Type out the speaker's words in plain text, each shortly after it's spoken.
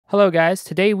Hello guys,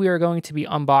 today we are going to be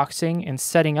unboxing and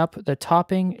setting up the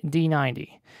Topping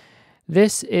D90.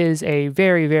 This is a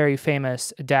very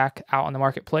famous DAC out on the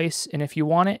marketplace, and if you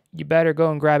want it, you better go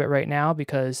and grab it right now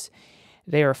because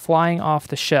they are flying off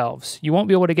the shelves. You won't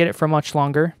be able to get it for much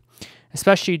longer,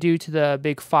 especially due to the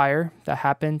big fire that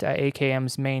happened at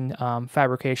AKM's main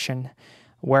fabrication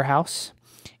warehouse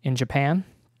in Japan.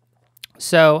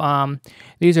 So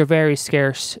these are very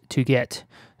scarce to get.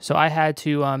 So I had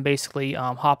to basically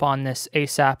hop on this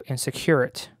ASAP and secure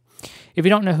it. If you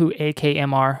don't know who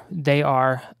AKM are, they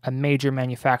are a major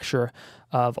manufacturer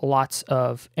of lots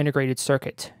of integrated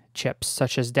circuit chips,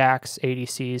 such as DACs,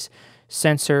 ADCs,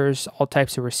 sensors, all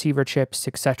types of receiver chips,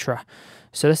 etc.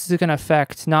 So this is going to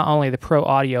affect not only the pro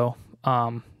audio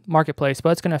marketplace,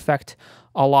 but it's going to affect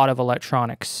a lot of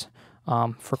electronics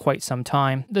for quite some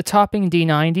time. The Topping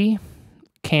D90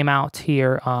 came out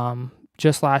here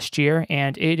just last year,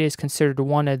 and it is considered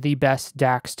one of the best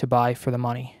DACs to buy for the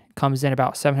money. It comes in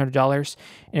about $700,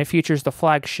 and it features the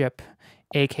flagship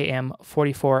AKM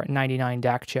AK4499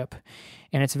 DAC chip,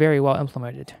 and it's very well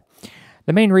implemented.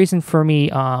 The main reason for me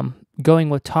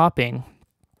going with Topping,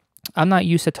 I'm not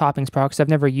used to Topping's products. I've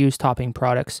never used Topping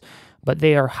products, but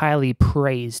they are highly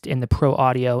praised in the pro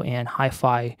audio and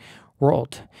hi-fi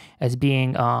world as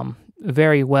being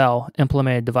very well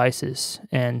implemented devices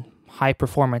and high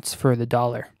performance for the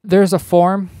dollar. There's a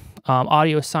forum,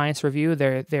 Audio Science Review.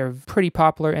 They're pretty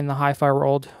popular in the hi-fi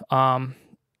world.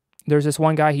 There's this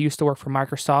one guy who used to work for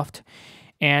Microsoft,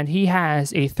 and he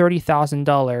has a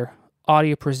 $30,000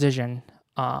 audio precision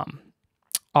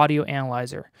audio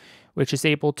analyzer, which is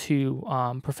able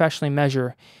to professionally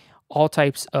measure all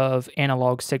types of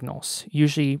analog signals,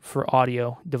 usually for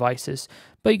audio devices,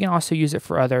 but you can also use it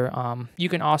for other, you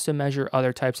can also measure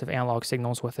other types of analog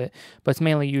signals with it, but it's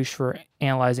mainly used for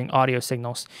analyzing audio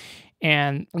signals.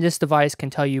 And this device can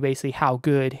tell you basically how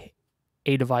good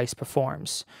a device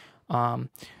performs.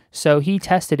 So he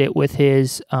tested it with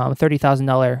his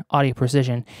 $30,000 audio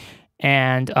precision,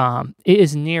 and it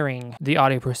is nearing the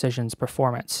audio precision's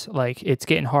performance. Like, it's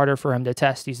getting harder for him to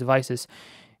test these devices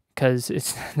because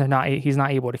he's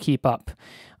not able to keep up.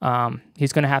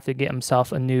 He's going to have to get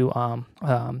himself a new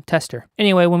tester.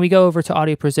 Anyway, when we go over to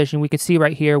audio precision, we can see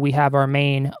right here we have our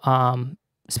main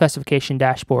specification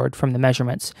dashboard from the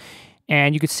measurements,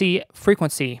 and you can see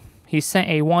frequency. He sent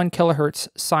a 1 kilohertz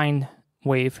sine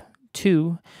wave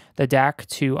to the DAC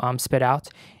to spit out,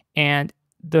 and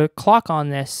the clock on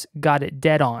this got it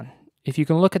dead on. If you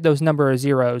can look at those number of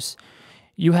zeros,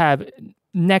 you have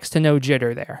next to no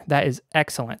jitter there. That is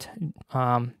excellent.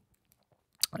 And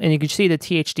you can see the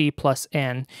THD plus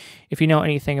N. If you know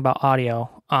anything about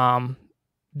audio,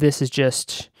 this is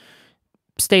just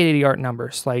state-of-the-art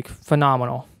numbers, like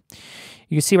phenomenal.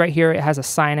 You can see right here it has a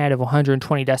SINAD of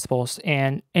 120 decibels,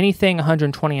 and anything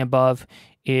 120 above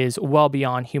is well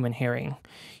beyond human hearing.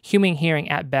 Human hearing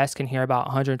at best can hear about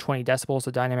 120 decibels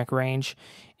of dynamic range,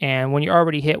 and when you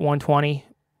already hit 120,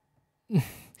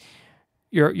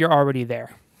 you're already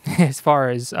there as far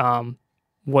as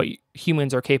what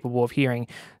humans are capable of hearing.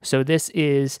 So this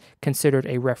is considered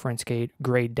a reference grade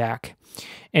DAC.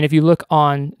 And if you look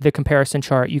on the comparison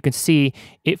chart, you can see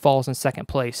it falls in second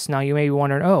place. Now you may be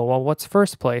wondering, oh, well, what's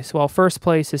first place? Well, first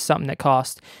place is something that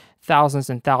costs thousands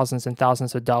and thousands and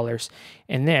thousands of dollars,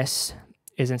 and this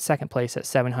is in second place at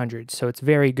 $700. So it's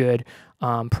very good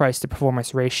price to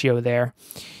performance ratio there.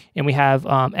 And we have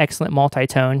excellent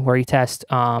multi-tone, where you test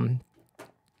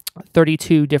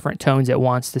 32 different tones at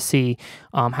once to see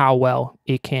how well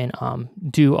it can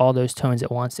do all those tones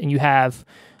at once. And you have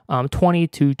 20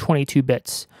 to 22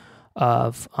 bits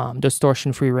of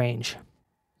distortion-free range.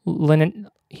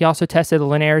 He also tested the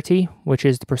linearity, which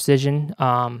is the precision,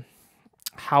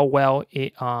 how well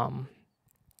it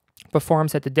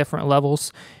performs at the different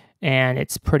levels, and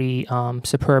it's pretty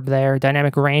superb there.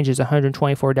 Dynamic range is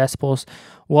 124 decibels,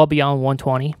 well beyond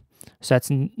 120, so that's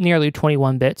nearly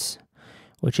 21 bits,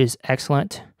 which is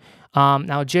excellent.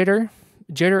 Now jitter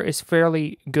is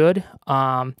fairly good.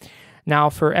 Now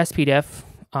for SPDIF,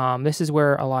 this is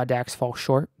where a lot of DACs fall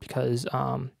short, because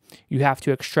you have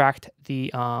to extract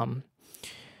the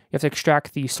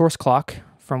source clock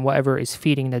from whatever is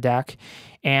feeding the DAC,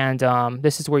 and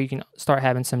this is where you can start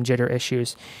having some jitter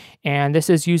issues. And this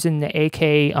is using the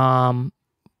AK,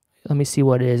 let me see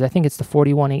what it is. I think it's the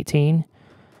 4118.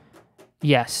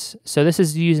 Yes, so this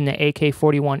is using the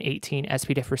AK4118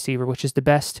 SPDIF receiver, which is the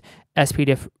best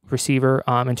SPDIF receiver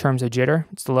in terms of jitter.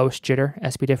 It's the lowest jitter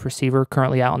SPDIF receiver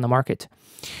currently out on the market.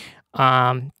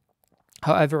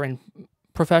 However, in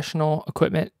professional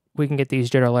equipment, we can get these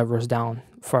jitter levels down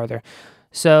farther.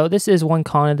 So this is one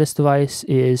con of this device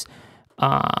is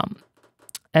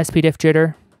SPDIF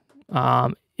jitter.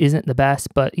 isn't the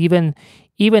best, but even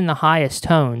the highest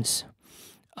tones,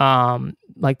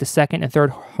 like the second and third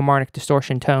harmonic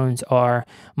distortion tones, are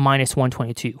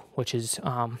 -122, which is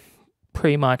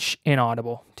pretty much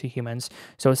inaudible to humans.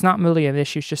 So it's not really an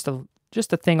issue. It's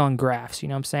just a thing on graphs. You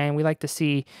know what I'm saying? We like to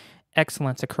see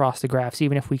excellence across the graphs,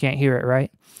 even if we can't hear it,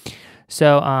 right?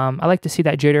 So I like to see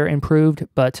that jitter improved,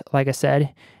 but like I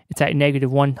said, it's at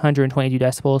 -122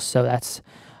 decibels, so that's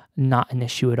not an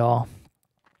issue at all.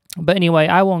 But anyway,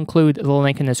 I will include the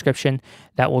link in the description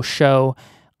that will show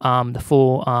the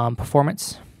full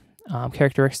performance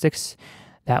characteristics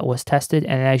that was tested.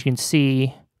 And as you can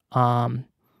see,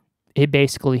 it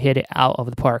basically hit it out of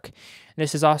the park.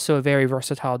 This is also a very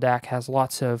versatile DAC, has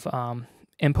lots of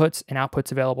inputs and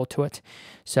outputs available to it.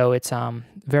 So it's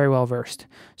very well versed.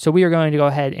 So we are going to go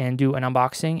ahead and do an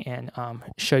unboxing and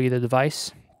show you the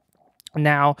device.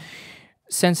 Now,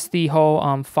 since the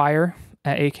whole fire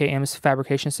at AKM's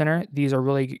fabrication center, these are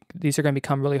going to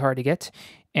become really hard to get.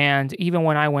 And even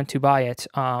when I went to buy it,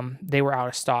 they were out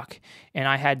of stock, and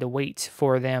I had to wait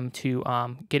for them to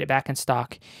get it back in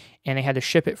stock, and they had to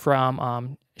ship it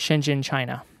from Shenzhen,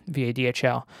 China via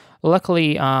DHL.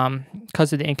 Luckily,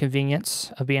 because of the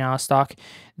inconvenience of being out of stock,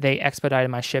 they expedited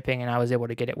my shipping, and I was able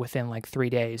to get it within like 3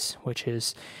 days, which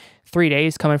is 3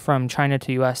 days coming from China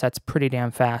to US. That's pretty damn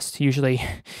fast. Usually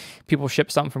people ship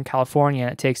something from California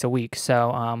and it takes a week.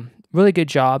 So really good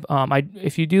job.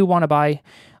 If you do want to buy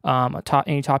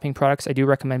any topping products, I do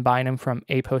recommend buying them from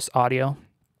APOS Audio.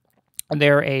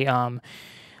 They're a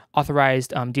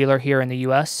authorized dealer here in the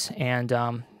US, and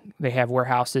they have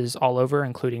warehouses all over,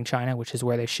 including China, which is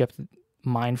where they ship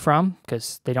mine from,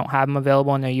 because they don't have them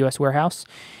available in their US warehouse.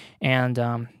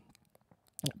 And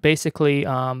basically,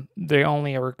 they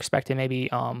only are expecting maybe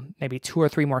 2 or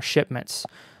 3 more shipments,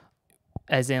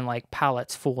 as in like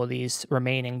pallets full of these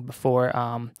remaining before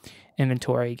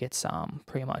inventory gets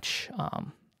pretty much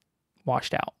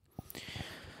washed out.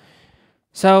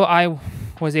 So I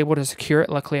was able to secure it.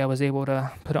 Luckily, I was able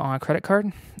to put it on a credit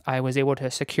card. I was able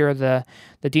to secure the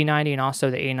D90 and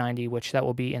also the A90, which that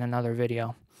will be in another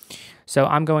video. So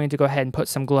I'm going to go ahead and put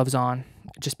some gloves on,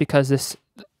 just because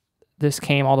this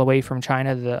came all the way from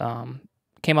China.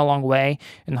 Came a long way,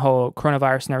 and the whole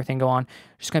coronavirus and everything go on.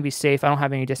 Just going to be safe. I don't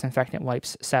have any disinfectant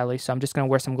wipes, sadly, so I'm just going to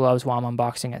wear some gloves while I'm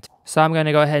unboxing it. So I'm going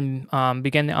to go ahead and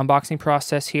begin the unboxing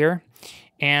process here.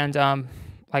 And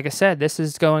like I said, this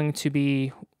is going to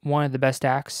be one of the best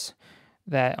DACs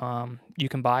that you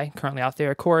can buy currently out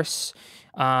there. Of course,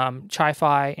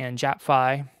 Chi-Fi and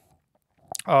Jap-Fi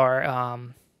are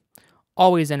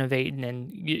always innovating,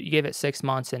 and you give it 6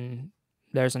 months and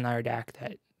there's another DAC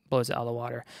that blows it out of the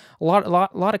water. A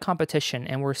lot of competition,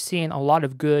 and we're seeing a lot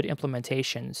of good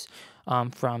implementations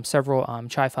from several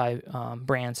Chi-Fi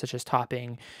brands such as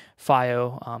Topping,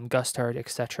 FiO, Gustard,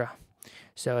 etc.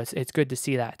 So it's good to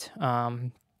see that.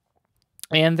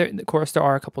 And there, of course, there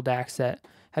are a couple DACs that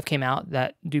have came out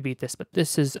that do beat this, but the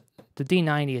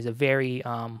D90 is a very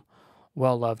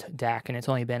well-loved DAC, and it's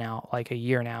only been out like a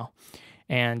year now.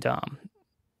 And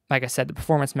like I said, the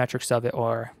performance metrics of it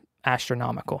are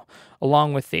astronomical.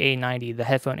 Along with the A90, the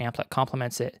headphone amp that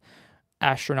complements it,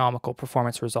 astronomical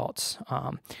performance results.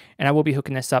 And I will be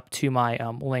hooking this up to my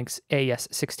Lynx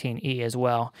AES16E as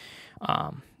well,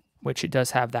 which it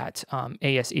does have that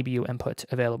AES EBU input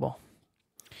available.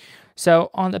 So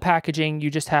on the packaging, you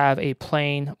just have a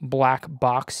plain black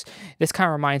box. This kind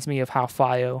of reminds me of how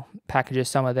FiO packages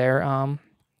some of their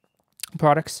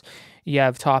products. You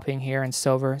have Topping here in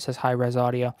silver. It says high-res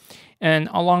audio. And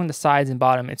along the sides and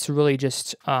bottom, it's really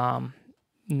just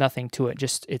nothing to it.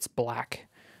 Just it's black.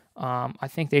 I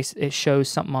think it shows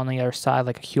something on the other side,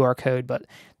 like a QR code, but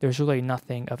there's really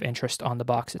nothing of interest on the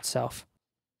box itself.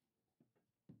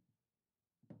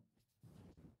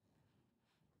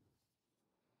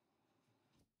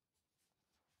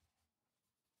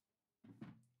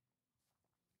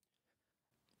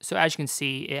 So as you can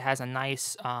see, it has a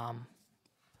nice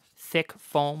thick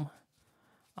foam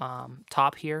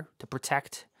top here to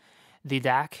protect the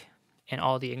DAC and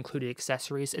all the included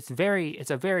accessories. It's a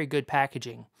very good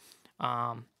packaging.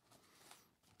 As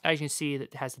you can see,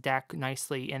 it has the DAC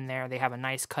nicely in there. They have a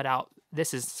nice cutout.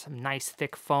 This is some nice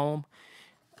thick foam.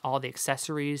 All the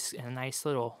accessories and a nice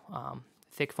little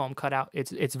thick foam cutout.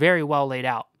 It's very well laid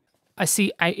out. I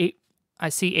see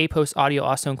APOS Audio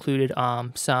also included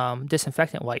some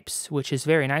disinfectant wipes, which is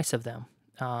very nice of them.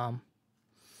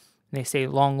 They say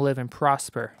long live and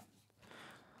prosper.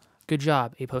 Good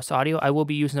job, APOS Audio. I will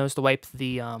be using those to wipe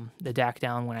the DAC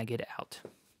down when I get it out.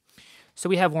 So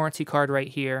we have warranty card right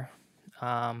here.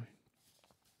 As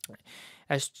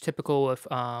typical with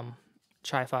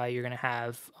Chi-Fi, you're going to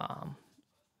have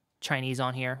Chinese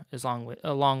on here,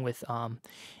 along with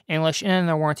English. And in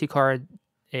their warranty card,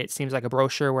 it seems like a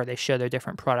brochure where they show their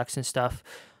different products and stuff,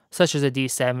 such as the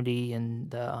D70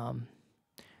 and the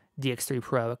DX3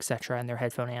 Pro, etc., and their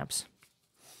headphone amps.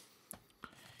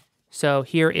 So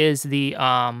here is the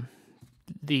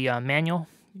manual,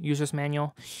 user's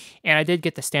manual, and I did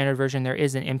get the standard version. There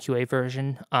is an MQA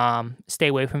version. Stay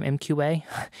away from MQA.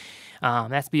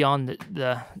 That's beyond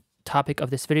the topic of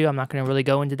this video. I'm not going to really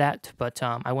go into that, but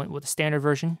I went with the standard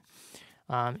version.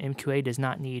 MQA does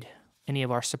not need any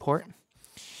of our support.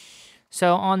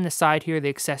 So on the side here, the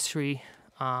accessory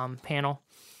panel,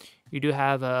 you do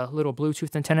have a little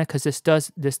Bluetooth antenna, because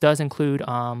this does include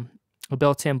a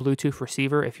built-in Bluetooth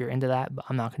receiver if you're into that, but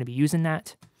I'm not going to be using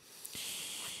that.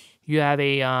 You have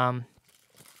a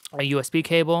USB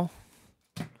cable,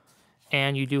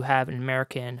 and you do have an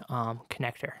American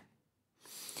connector.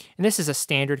 And this is a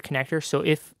standard connector, so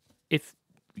if they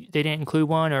didn't include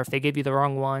one, or if they give you the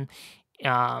wrong one,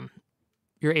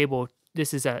 you're able.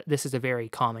 This is a very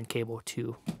common cable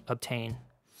to obtain.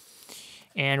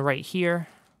 And right here,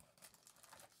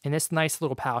 in this nice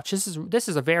little pouch, this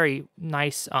is a very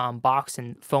nice box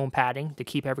and foam padding to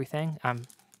keep everything. I'm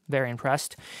very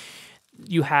impressed.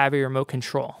 You have a remote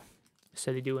control,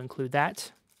 so they do include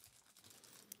that.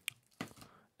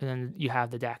 And then you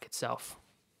have the DAC itself.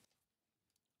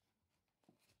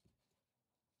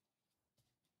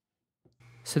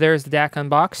 So there's the DAC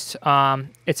unboxed.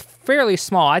 It's fairly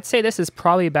small. I'd say this is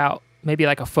probably about maybe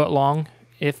like a foot long,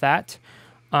 if that.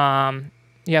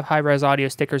 You have high-res audio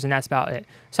stickers, and that's about it.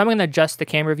 So I'm going to adjust the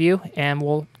camera view, and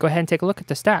we'll go ahead and take a look at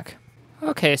the stack.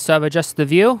 Okay, so I've adjusted the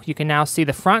view. You can now see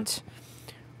the front.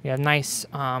 We have nice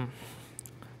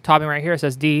topping right here. It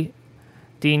says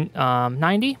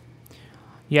D90.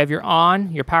 You have your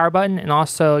on, your power button, and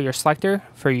also your selector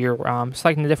for your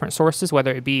selecting the different sources,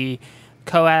 whether it be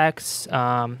Coax,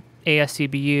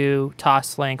 ASCBU,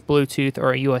 Toslink, Bluetooth,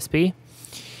 or a USB.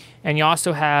 And you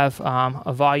also have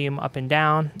a volume up and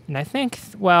down. And I think,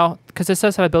 well, because this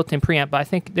does have a built-in preamp, but I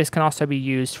think this can also be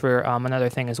used for another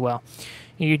thing as well.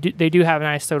 They do have a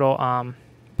nice little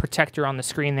protector on the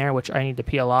screen there, which I need to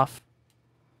peel off.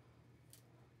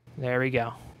 There we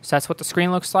go. So that's what the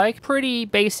screen looks like. Pretty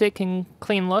basic and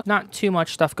clean look. Not too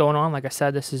much stuff going on. Like I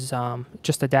said, this is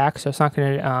just a DAC, so it's not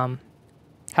going to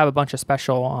have a bunch of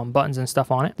special buttons and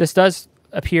stuff on it. This does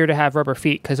appear to have rubber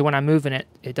feet, because when I'm moving it,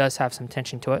 it does have some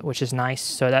tension to it, which is nice.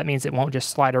 So that means it won't just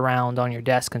slide around on your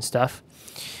desk and stuff.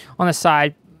 On the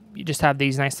side, you just have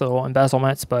these nice little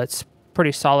embezzlements, but it's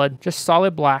pretty solid, just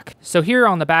solid black. So here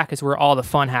on the back is where all the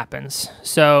fun happens.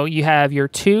 So you have your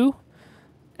two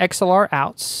XLR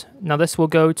outs. Now this will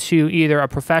go to either a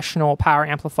professional power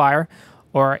amplifier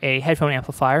or a headphone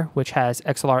amplifier, which has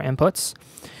XLR inputs.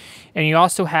 And you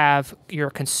also have your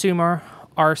consumer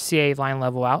RCA line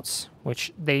level outs,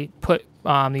 which they put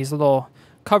these little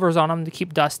covers on them to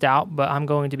keep dust out, but I'm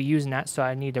going to be using that, so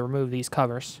I need to remove these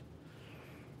covers.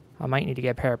 I might need to get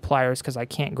a pair of pliers because I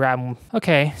can't grab them.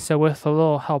 Okay, so with a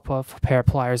little help of a pair of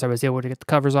pliers, I was able to get the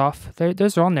covers off.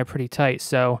 Those are on there pretty tight,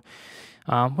 so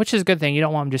which is a good thing. You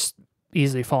don't want them just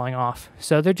easily falling off.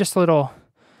 So they're just little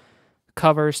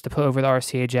covers to put over the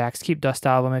RCA jacks. Keep dust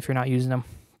out of them if you're not using them.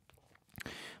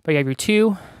 But you have your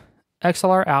two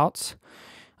XLR outs.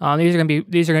 These are going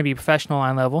to be professional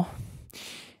line level.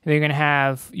 And you're going to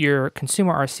have your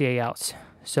consumer RCA outs.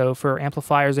 So for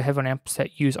amplifiers or headphone amps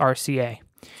that use RCA,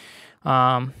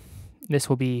 this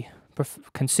will be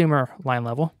consumer line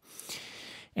level.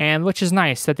 And which is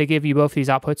nice that they give you both these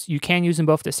outputs. You can use them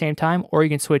both at the same time, or you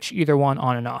can switch either one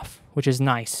on and off, which is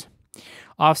nice.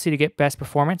 Obviously, to get best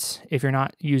performance, if you're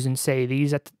not using, say,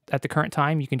 these at the current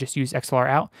time, you can just use XLR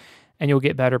out, and you'll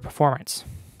get better performance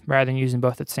rather than using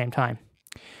both at the same time.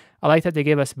 I like that they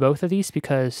give us both of these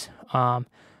because the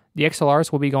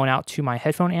XLRs will be going out to my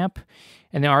headphone amp,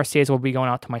 and the RCAs will be going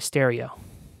out to my stereo.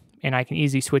 And I can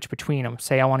easily switch between them.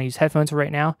 Say I want to use headphones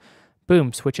right now,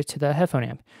 boom, switch it to the headphone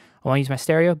amp. I want to use my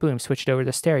stereo, boom, switch it over to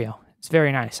the stereo. It's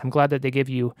very nice. I'm glad that they give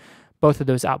you both of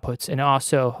those outputs, and it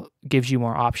also gives you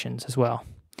more options as well.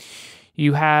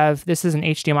 You have, this is an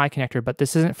HDMI connector, but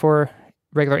this isn't for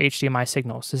regular HDMI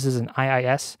signals. This is an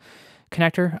IIS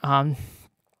connector.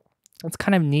 It's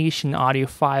kind of niche in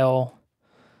audiophile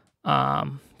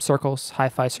circles,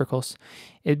 hi-fi circles.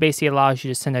 It basically allows you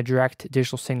to send a direct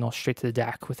digital signal straight to the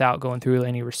DAC without going through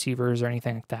any receivers or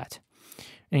anything like that.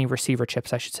 Any receiver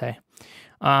chips, I should say.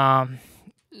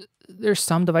 There's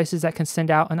some devices that can send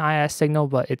out an IIS signal,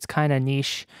 but it's kind of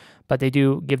niche, but they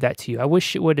do give that to you. I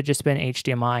wish it would have just been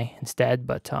HDMI instead,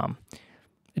 but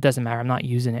it doesn't matter. I'm not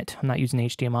using it. I'm not using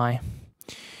HDMI.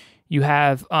 You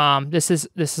have this is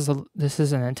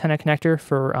an antenna connector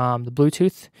for the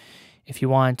Bluetooth. If you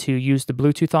want to use the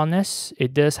Bluetooth on this,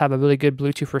 it does have a really good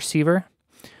Bluetooth receiver,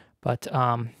 but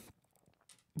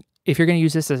if you're going to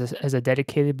use this as a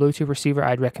dedicated Bluetooth receiver,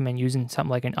 I'd recommend using something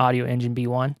like an Audio Engine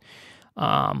B1.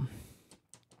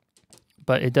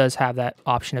 But it does have that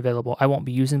option available. I won't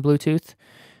be using Bluetooth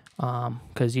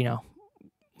because, you know,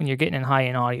 when you're getting in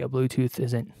high-end audio, Bluetooth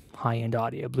isn't high-end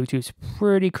audio. Bluetooth's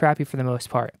pretty crappy for the most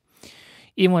part.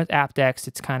 Even with aptX,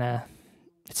 it's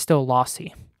still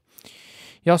lossy.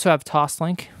 You also have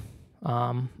Toslink,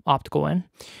 optical in.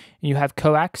 You have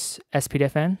Coax,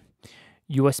 SPDIF-in,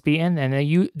 USB in,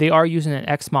 and they are using an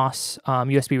XMOS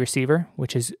USB receiver,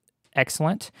 which is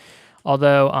excellent.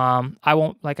 Although I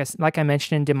won't, like I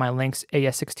mentioned in my Lynx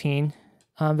AS16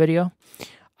 video,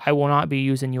 I will not be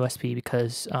using USB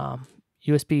because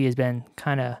USB has been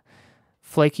kind of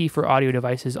flaky for audio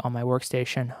devices on my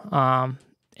workstation.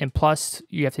 And plus,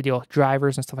 you have to deal with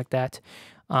drivers and stuff like that.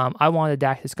 I want a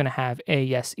DAC that's going to have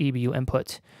AES EBU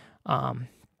input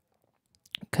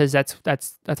because that's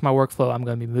my workflow I'm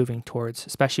going to be moving towards,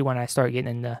 especially when I start getting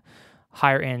into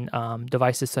higher end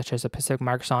devices such as a Pacific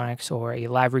Microsonics or a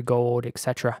Lavery Gold,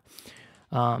 etc.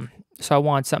 So I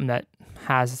want something that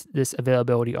has this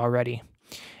availability already.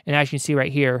 And as you can see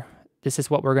right here, this is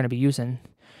what we're going to be using.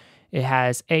 It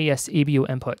has AES EBU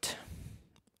input.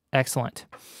 Excellent.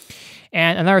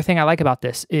 And another thing I like about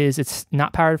this is it's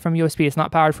not powered from USB. It's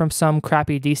not powered from some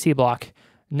crappy DC block.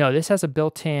 No, this has a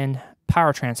built-in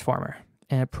power transformer,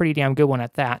 and a pretty damn good one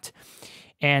at that.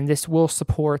 And this will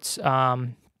support,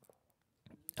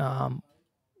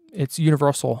 it's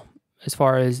universal as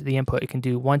far as the input. It can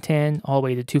do 110 all the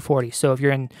way to 240. So if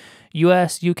you're in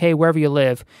US, UK, wherever you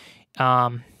live,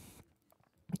 you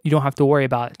don't have to worry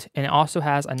about it. And it also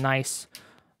has a nice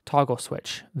toggle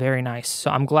switch. Very nice. So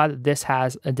I'm glad that this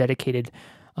has a dedicated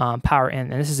power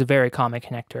in, and this is a very common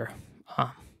connector.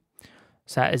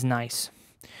 So that is nice.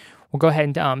 We'll go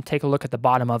ahead and take a look at the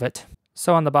bottom of it.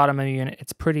 So on the bottom of the unit,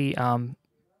 it's pretty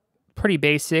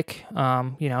basic.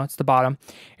 You know, it's the bottom.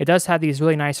 It does have these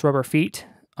really nice rubber feet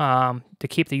to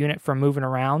keep the unit from moving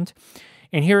around.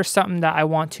 And here's something that I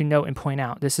want to note and point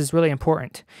out. This is really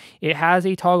important. It has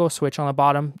a toggle switch on the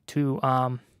bottom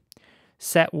to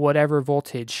set whatever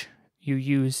voltage you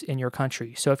use in your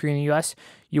country. So if you're in the US,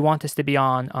 you want this to be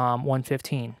on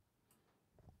 115.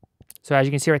 So as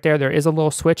you can see right there, there is a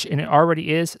little switch, and it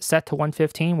already is set to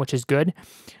 115, which is good.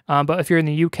 But if you're in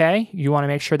the UK, you want to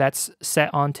make sure that's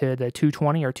set onto the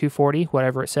 220 or 240,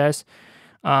 whatever it says.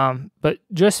 But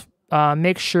just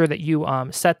make sure that you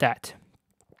set that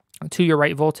to your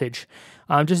right voltage.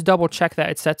 Just double check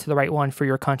that it's set to the right one for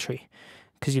your country.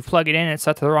 Because you plug it in and it's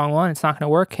set to the wrong one, it's not going to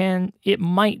work, and it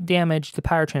might damage the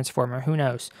power transformer. Who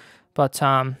knows? But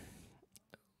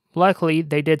luckily,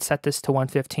 they did set this to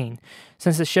 115.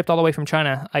 Since it's shipped all the way from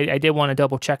China, I did want to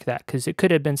double check that because it could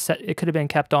have been set. It could have been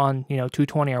kept on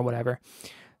 220 or whatever.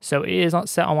 So it is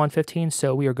set on 115,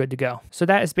 so we are good to go. So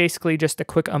that is basically just a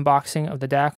quick unboxing of the DAC.